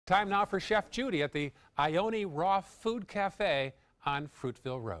Time now for Chef Judi at the Ionie Raw Food Cafe on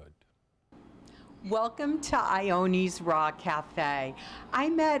Fruitville Road. Welcome to Ionie's Raw Cafe. I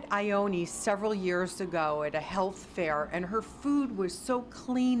met Ionie several years ago at a health fair, and her food was so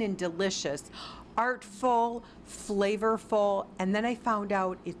clean and delicious, artful, flavorful, and then I found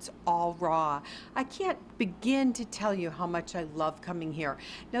out it's all raw. I can't begin to tell you how much I love coming here.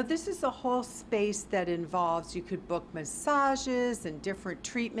 Now, this is a whole space that involves, you could book massages and different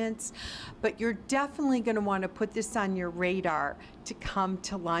treatments, but you're definitely going to want to put this on your radar to come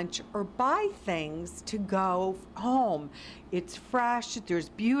to lunch or buy things to go home. It's fresh, there's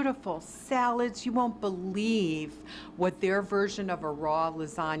beautiful salads. You won't believe what their version of a raw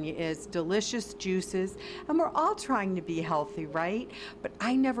lasagna is. Delicious juices, and we're all trying to be healthy, right? But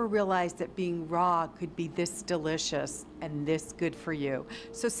I never realized that being raw could be this delicious and this good for you.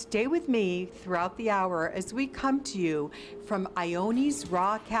 So stay with me throughout the hour as we come to you from Ionie's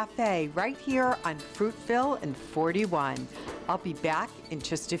Raw Cafe right here on Fruitville and 41. I'll be back in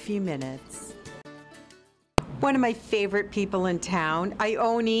just a few minutes. One of my favorite people in town,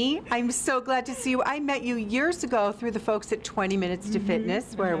 Ionie. I'm so glad to see you. I met you years ago through the folks at 20 Minutes to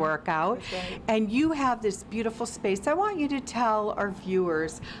Fitness, where I work out. Right. And you have this beautiful space. I want you to tell our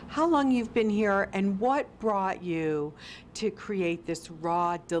viewers how long you've been here and what brought you to create this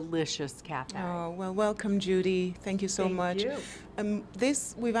raw, delicious cafe. Oh, well, welcome, Judi. Thank you so much. You.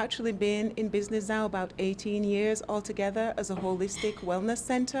 We've actually been in business now about 18 years altogether as a holistic wellness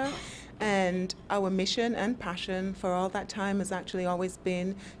center. And our mission and passion for all that time has actually always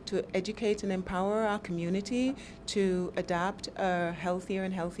been to educate and empower our community to adapt a healthier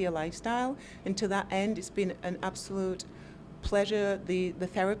and healthier lifestyle. And to that end, it's been an absolute pleasure. The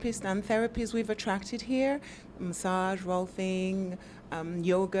therapists and therapies we've attracted here, massage, rolfing,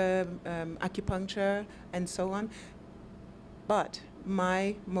 yoga, acupuncture, and so on. But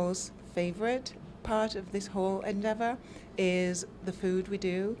my most favorite part of this whole endeavor is the food we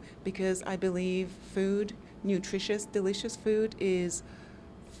do, because I believe food, nutritious, delicious food, is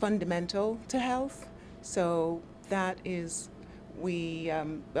fundamental to health. So that is,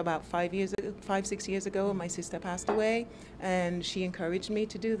 about 5-6 years ago, my sister passed away, and she encouraged me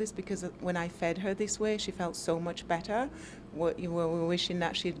to do this because when I fed her this way, she felt so much better. We were wishing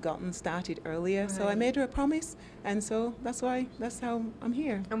that she'd gotten started earlier. Right. So I made her a promise, and so that's how I'm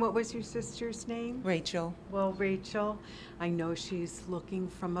here. And what was your sister's name? Rachel. Well, Rachel, I know she's looking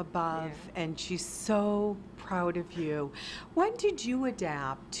from above, and she's so proud of you. When did you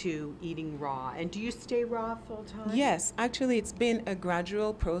adapt to eating raw, and do you stay raw full time? Yes, actually it's been a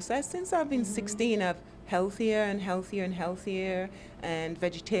gradual process since I've been 16 of healthier and healthier and healthier and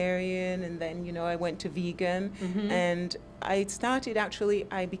vegetarian, and then I went to vegan, and I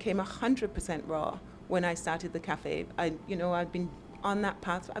became 100% raw when I started the cafe. I've been on that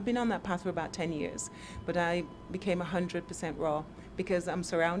path. I've been on that path for about 10 years, but I became 100% raw because I'm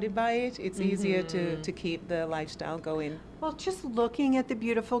surrounded by it. It's easier to keep the lifestyle going. Well, just looking at the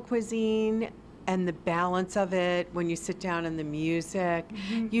beautiful cuisine and the balance of it when you sit down and the music,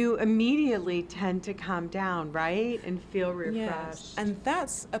 you immediately tend to calm down, right? And feel refreshed. Yes. And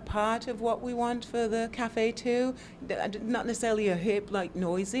that's a part of what we want for the cafe too. Not necessarily a hip, like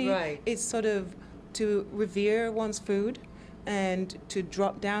noisy. Right. It's sort of to revere one's food and to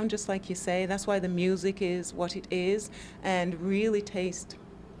drop down, just like you say. That's why the music is what it is, and really taste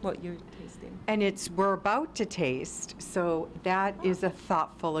what you're tasting. And we're about to taste, so that is a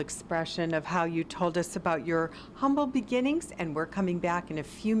thoughtful expression of how you told us about your humble beginnings, and we're coming back in a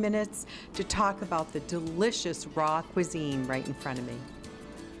few minutes to talk about the delicious raw cuisine right in front of me.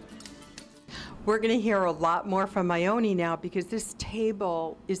 We're going to hear a lot more from Ionie now, because this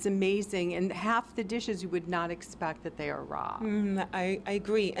table is amazing, and half the dishes you would not expect that they are raw. I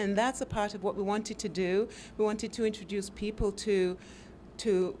agree, and that's a part of what we wanted to do. We wanted to introduce people to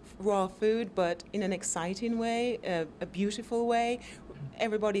raw food, but in an exciting way, a beautiful way.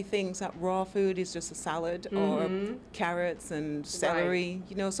 Everybody thinks that raw food is just a salad or carrots and celery,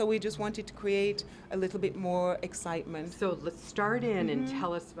 so we just wanted to create a little bit more excitement. So let's start in and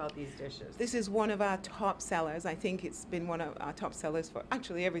tell us about these dishes. This is one of our top sellers. I think it's been one of our top sellers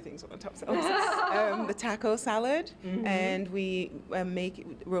actually everything's one of our top sellers. The taco salad, and we make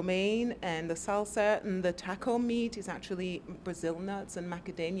romaine, and the salsa, and the taco meat is actually Brazil nuts and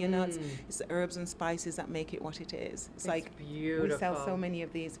macadamia nuts. It's the herbs and spices that make it what it is. It's like beautiful. We sell so many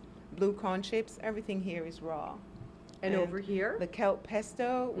of these. Blue corn chips, everything here is raw. And over here? The kelp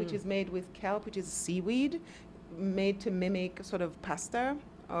pesto, which is made with kelp, which is a seaweed, made to mimic sort of pasta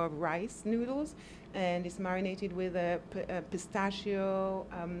or rice noodles, and it's marinated with a pistachio,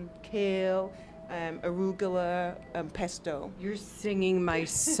 kale, arugula, pesto. You're singing my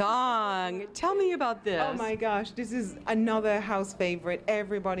song. Tell me about this. Oh my gosh, this is another house favorite.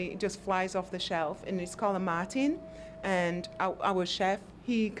 Everybody just flies off the shelf, and it's called a Martin. And our chef,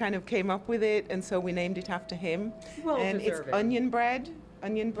 he kind of came up with it, and so we named it after him. Well and deserved. it's onion bread.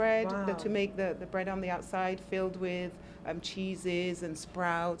 Wow. To make the bread on the outside filled with cheeses and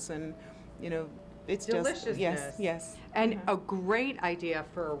sprouts, and it's Deliciousness. just yes. And a great idea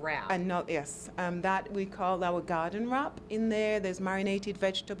for a wrap. And not yes, that we call our garden wrap. In there, there's marinated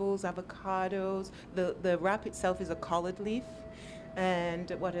vegetables, avocados. The wrap itself is a collard leaf, and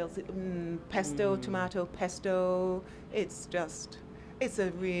what else? Pesto, tomato pesto. It's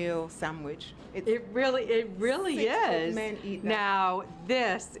a real sandwich. It really 6 is. men eat that. Now,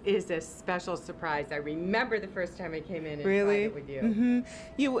 this is a special surprise. I remember the first time I came in and Really? tried it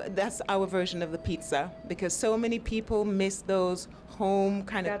with you. That's our version of the pizza, because so many people miss those home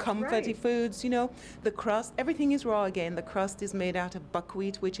kind of That's comforty right. foods. The crust, everything is raw again. The crust is made out of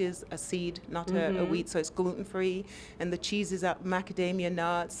buckwheat, which is a seed, not a wheat, so it's gluten-free. And the cheese is macadamia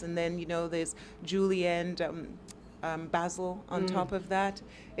nuts, and then there's julienne and basil on top of that.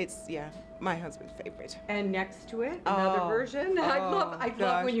 It's my husband's favorite. And next to it, another Oh. version. I love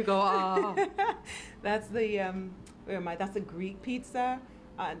gosh. when you go, oh. That's that's a Greek pizza.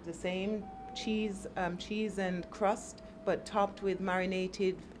 The same cheese and crust, but topped with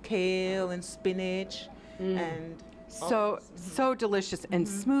marinated kale and spinach and So delicious. And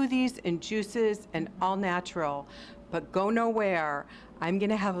smoothies and juices and all natural. But go nowhere. I'm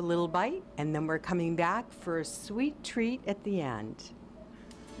going to have a little bite, and then we're coming back for a sweet treat at the end.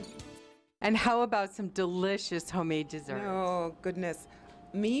 And how about some delicious homemade desserts? oh goodness,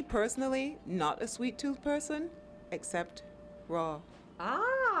 me personally, not a sweet tooth person, except raw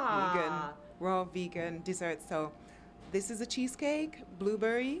vegan desserts. So this is a cheesecake,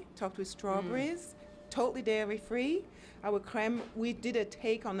 blueberry topped with strawberries, totally dairy free. Our creme, we did a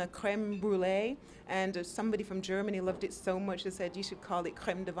take on a creme brulee, and somebody from Germany loved it so much they said you should call it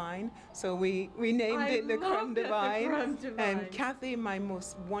creme divine. So we named it the creme divine. Creme divine. And Kathy, my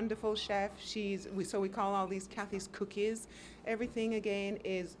most wonderful chef, so we call all these Kathy's cookies. Everything again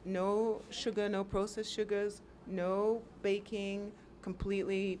is no sugar, no processed sugars, no baking,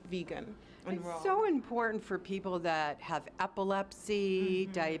 completely vegan and raw. It's so important for people that have epilepsy,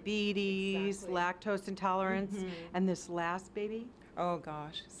 diabetes, Exactly. lactose intolerance. And this last, baby? Oh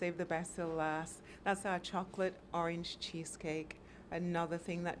gosh, save the best till last. That's our chocolate orange cheesecake. Another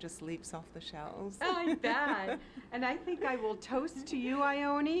thing that just leaps off the shelves. I bet. And I think I will toast to you,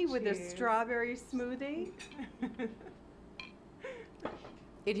 Ionie, with a Cheers. strawberry smoothie.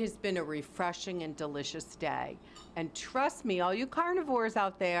 It has been a refreshing and delicious day. And trust me, all you carnivores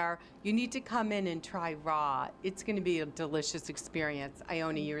out there, you need to come in and try raw. It's going to be a delicious experience.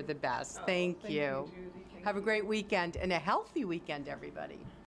 Ionie, you're the best. Thank you. Judi. Have a great weekend and a healthy weekend, everybody.